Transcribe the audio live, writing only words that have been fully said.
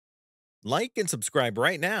Like and subscribe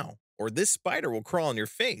right now, or this spider will crawl on your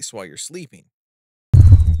face while you're sleeping.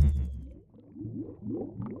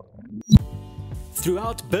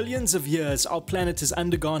 Throughout billions of years, our planet has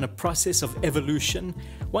undergone a process of evolution.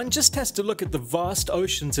 One just has to look at the vast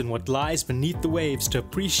oceans and what lies beneath the waves to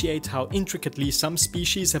appreciate how intricately some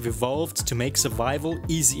species have evolved to make survival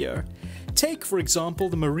easier. Take, for example,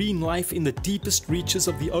 the marine life in the deepest reaches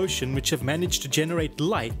of the ocean, which have managed to generate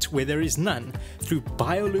light where there is none through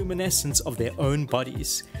bioluminescence of their own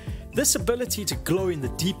bodies. This ability to glow in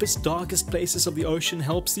the deepest, darkest places of the ocean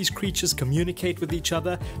helps these creatures communicate with each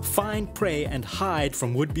other, find prey, and hide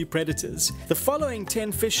from would-be predators. The following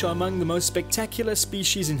 10 fish are among the most spectacular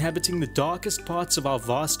species inhabiting the darkest parts of our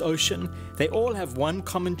vast ocean. They all have one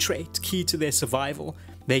common trait key to their survival: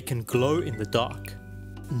 they can glow in the dark.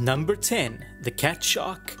 Number 10. The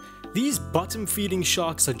Catshark. These bottom-feeding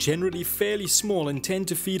sharks are generally fairly small and tend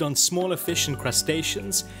to feed on smaller fish and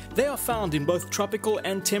crustaceans. They are found in both tropical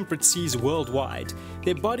and temperate seas worldwide.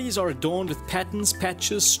 Their bodies are adorned with patterns,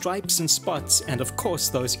 patches, stripes and spots, and of course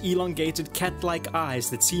those elongated cat-like eyes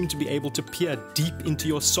that seem to be able to peer deep into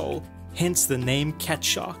your soul, hence the name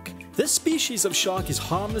Catshark. This species of shark is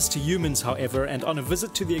harmless to humans, however, and on a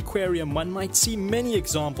visit to the aquarium one might see many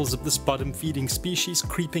examples of this bottom-feeding species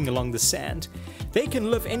creeping along the sand. They can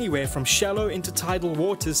live anywhere from shallow intertidal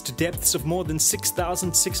waters to depths of more than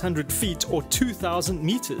 6,600 feet or 2,000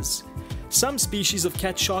 meters. Some species of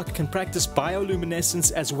cat shark can practice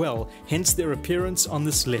bioluminescence as well, hence their appearance on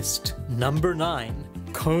this list. Number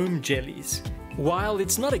 9. Comb jellies. While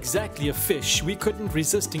it's not exactly a fish, we couldn't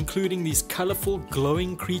resist including these colorful,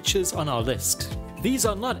 glowing creatures on our list. These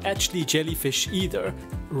are not actually jellyfish either,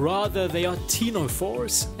 rather they are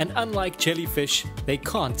ctenophores, and unlike jellyfish, they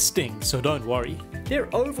can't sting, so don't worry. Their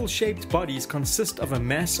oval-shaped bodies consist of a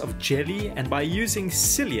mass of jelly, and by using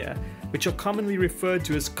cilia, which are commonly referred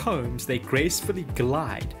to as combs, they gracefully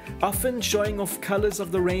glide, often showing off colors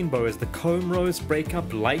of the rainbow as the comb rows break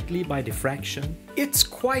up lightly by diffraction. It's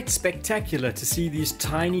quite spectacular to see these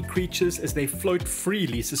tiny creatures as they float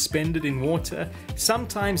freely suspended in water,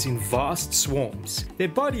 sometimes in vast swarms. Their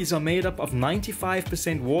bodies are made up of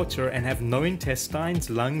 95% water and have no intestines,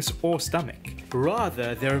 lungs or stomach.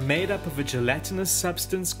 Rather, they're made up of a gelatinous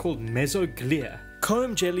substance called mesoglea.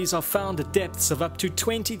 Comb jellies are found at depths of up to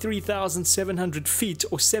 23,700 feet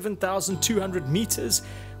or 7,200 meters,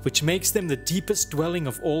 which makes them the deepest dwelling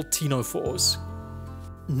of all ctenophores.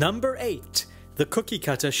 Number 8. The cookie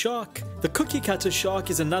cutter shark. The cookie cutter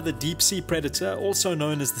shark is another deep-sea predator, also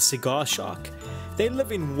known as the cigar shark. They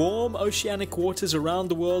live in warm oceanic waters around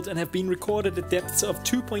the world and have been recorded at depths of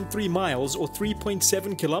 2.3 miles or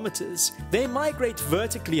 3.7 kilometers. They migrate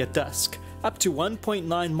vertically at dusk, up to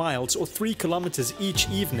 1.9 miles or 3 kilometers each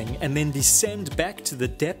evening, and then descend back to the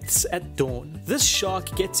depths at dawn. This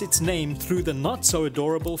shark gets its name through the not so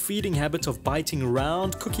adorable feeding habit of biting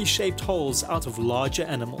round cookie-shaped holes out of larger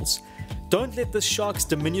animals. Don't let this shark's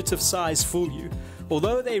diminutive size fool you.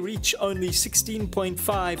 Although they reach only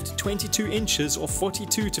 16.5 to 22 inches or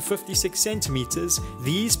 42 to 56 centimeters,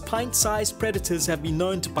 these pint-sized predators have been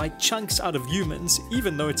known to bite chunks out of humans,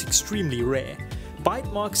 even though it's extremely rare. Bite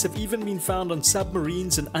marks have even been found on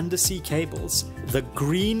submarines and undersea cables. The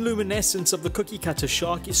green luminescence of the cookie cutter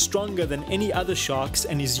shark is stronger than any other sharks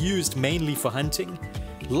and is used mainly for hunting.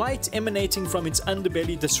 Light emanating from its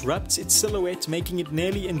underbelly disrupts its silhouette, making it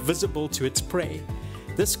nearly invisible to its prey.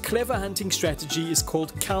 This clever hunting strategy is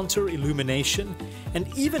called counter-illumination, and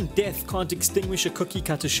even death can't extinguish a cookie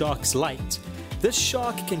cutter shark's light. This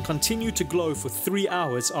shark can continue to glow for 3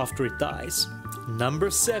 hours after it dies.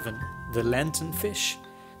 Number 7. The Lanternfish.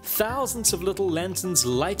 Thousands of little lanterns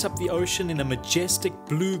light up the ocean in a majestic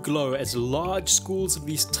blue glow as large schools of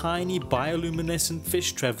these tiny bioluminescent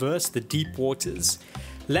fish traverse the deep waters.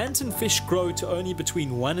 Lanternfish grow to only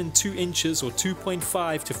between 1 and 2 inches or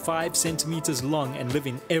 2.5 to 5 centimeters long and live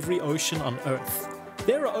in every ocean on Earth.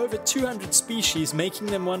 There are over 200 species, making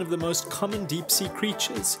them one of the most common deep-sea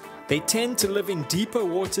creatures. They tend to live in deeper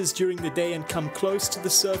waters during the day and come close to the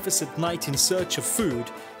surface at night in search of food,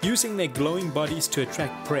 using their glowing bodies to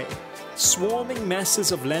attract prey. Swarming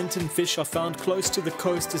masses of lanternfish are found close to the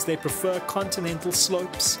coast as they prefer continental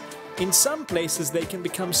slopes. In some places they can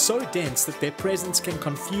become so dense that their presence can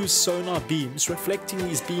confuse sonar beams, reflecting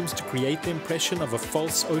these beams to create the impression of a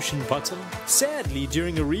false ocean bottom. Sadly,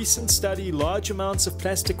 during a recent study, large amounts of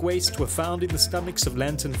plastic waste were found in the stomachs of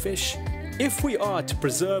lanternfish. If we are to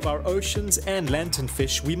preserve our oceans and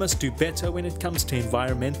lanternfish, we must do better when it comes to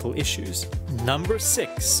environmental issues. Number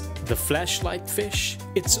 6. The flashlight fish.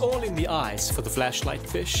 It's all in the eyes for the flashlight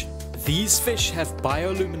fish. These fish have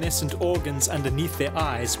bioluminescent organs underneath their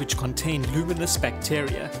eyes which contain luminous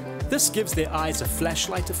bacteria. This gives their eyes a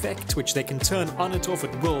flashlight effect, which they can turn on and off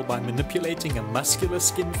at will by manipulating a muscular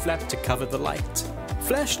skin flap to cover the light.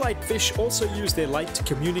 Flashlight fish also use their light to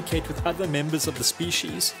communicate with other members of the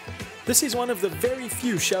species. This is one of the very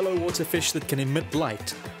few shallow water fish that can emit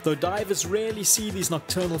light, though divers rarely see these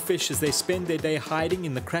nocturnal fish as they spend their day hiding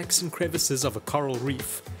in the cracks and crevices of a coral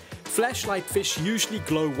reef. Flashlight fish usually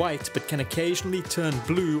glow white but can occasionally turn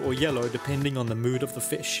blue or yellow depending on the mood of the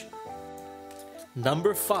fish.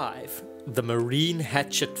 Number 5. The Marine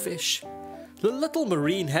Hatchetfish. The little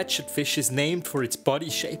marine hatchetfish is named for its body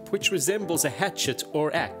shape, which resembles a hatchet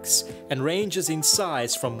or axe, and ranges in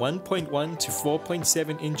size from 1.1 to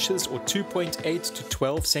 4.7 inches or 2.8 to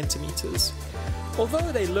 12 centimeters.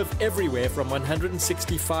 Although they live everywhere from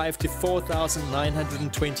 165 to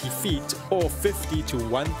 4,920 feet or 50 to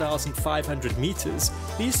 1,500 meters,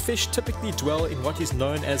 these fish typically dwell in what is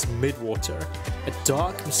known as midwater, a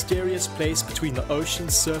dark, mysterious place between the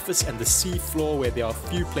ocean's surface and the sea floor where there are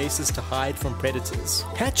few places to hide from predators.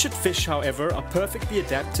 Hatchetfish, however, are perfectly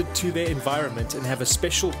adapted to their environment and have a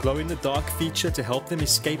special glow-in-the-dark feature to help them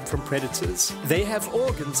escape from predators. They have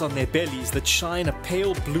organs on their bellies that shine a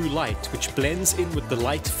pale blue light which blends in with the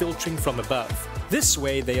light filtering from above. This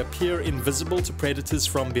way they appear invisible to predators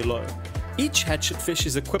from below. Each hatchetfish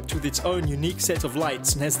is equipped with its own unique set of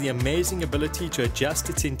lights and has the amazing ability to adjust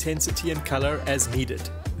its intensity and color as needed.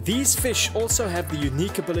 These fish also have the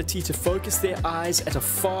unique ability to focus their eyes at a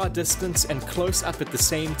far distance and close up at the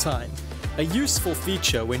same time, a useful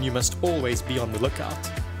feature when you must always be on the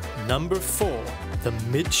lookout. Number 4. The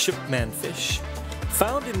Midshipman Fish.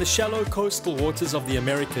 Found in the shallow coastal waters of the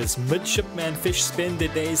Americas, midshipman fish spend their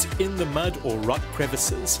days in the mud or rock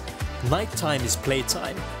crevices. Nighttime is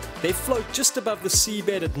playtime. They float just above the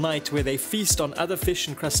seabed at night where they feast on other fish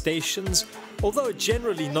and crustaceans. Although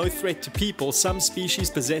generally no threat to people, some species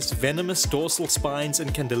possess venomous dorsal spines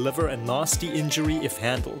and can deliver a nasty injury if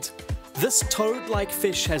handled. This toad-like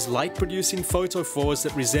fish has light-producing photophores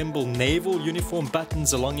that resemble naval uniform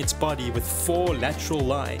buttons along its body with 4 lateral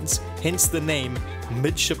lines, hence the name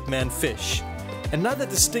Midshipman Fish. Another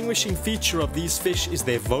distinguishing feature of these fish is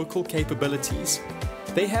their vocal capabilities.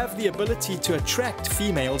 They have the ability to attract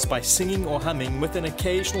females by singing or humming with an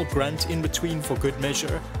occasional grunt in between for good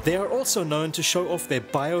measure. They are also known to show off their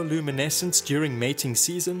bioluminescence during mating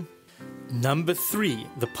season. Number 3.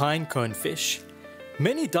 The Pinecone Fish.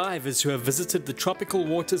 Many divers who have visited the tropical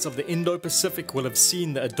waters of the Indo-Pacific will have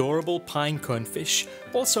seen the adorable pinecone fish,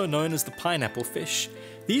 also known as the pineapple fish.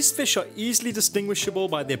 These fish are easily distinguishable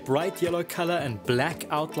by their bright yellow color and black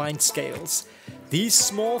outlined scales. These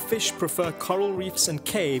small fish prefer coral reefs and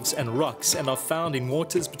caves and rocks and are found in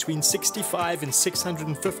waters between 65 and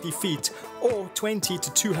 650 feet or 20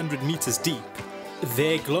 to 200 meters deep.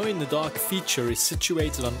 Their glow-in-the-dark feature is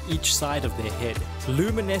situated on each side of their head.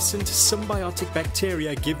 Luminescent symbiotic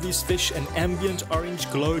bacteria give these fish an ambient orange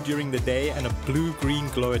glow during the day and a blue-green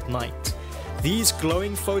glow at night. These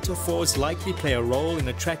glowing photophores likely play a role in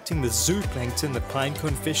attracting the zooplankton that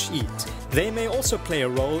pinecone fish eat. They may also play a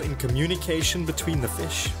role in communication between the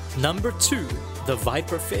fish. Number 2. The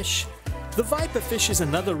Viperfish. The Viperfish is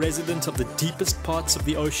another resident of the deepest parts of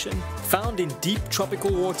the ocean. Found in deep tropical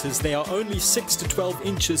waters, they are only 6 to 12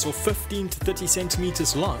 inches or 15 to 30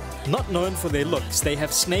 centimeters long. Not known for their looks, they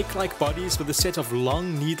have snake-like bodies with a set of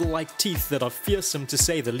long needle-like teeth that are fearsome to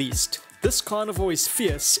say the least. This carnivore is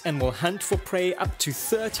fierce and will hunt for prey up to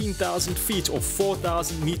 13,000 feet or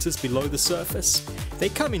 4,000 meters below the surface. They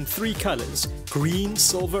come in 3 colors, green,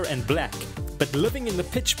 silver and black. But living in the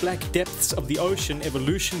pitch-black depths of the ocean,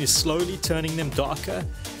 evolution is slowly turning them darker.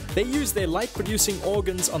 They use their light-producing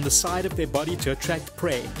organs on the side of their body to attract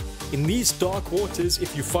prey. In these dark waters,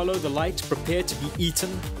 if you follow the light, prepare to be eaten.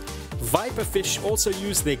 Viperfish also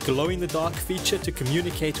use their glow-in-the-dark feature to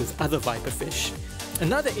communicate with other viperfish.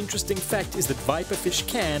 Another interesting fact is that viperfish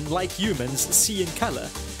can, like humans, see in color.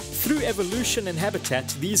 Through evolution and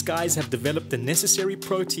habitat, these guys have developed the necessary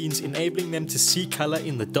proteins enabling them to see color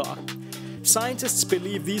in the dark. Scientists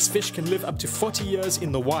believe these fish can live up to 40 years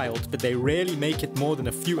in the wild, but they rarely make it more than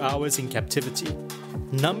a few hours in captivity.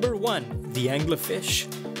 Number 1. The Anglerfish.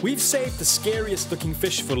 We've saved the scariest looking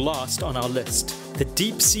fish for last on our list. The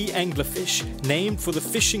deep-sea anglerfish, named for the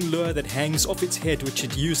fishing lure that hangs off its head which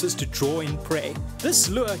it uses to draw in prey. This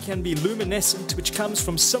lure can be luminescent, which comes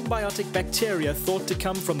from symbiotic bacteria thought to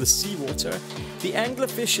come from the seawater. The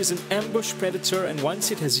anglerfish is an ambush predator, and once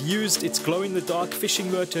it has used its glow-in-the-dark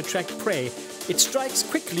fishing lure to attract prey, it strikes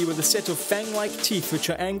quickly with a set of fang-like teeth which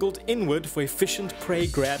are angled inward for efficient prey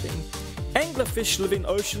grabbing. Anglerfish live in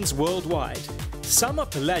oceans worldwide. Some are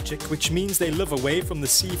pelagic, which means they live away from the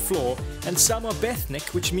sea floor, and some are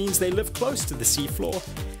benthic, which means they live close to the sea floor.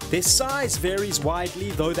 Their size varies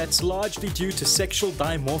widely, though that's largely due to sexual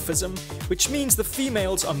dimorphism, which means the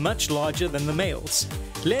females are much larger than the males.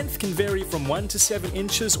 Length can vary from 1 to 7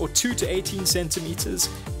 inches or 2 to 18 centimeters,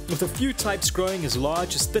 with a few types growing as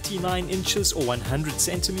large as 39 inches or 100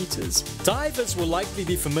 centimeters. Divers will likely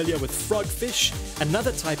be familiar with frogfish,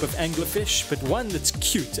 another type of anglerfish, but one that's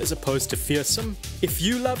cute as opposed to fearsome. If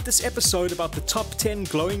you loved this episode about the top 10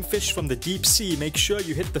 glowing fish from the deep sea, make sure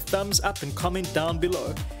you hit the thumbs up and comment down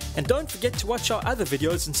below. And don't forget to watch our other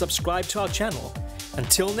videos and subscribe to our channel.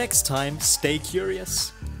 Until next time, stay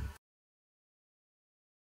curious.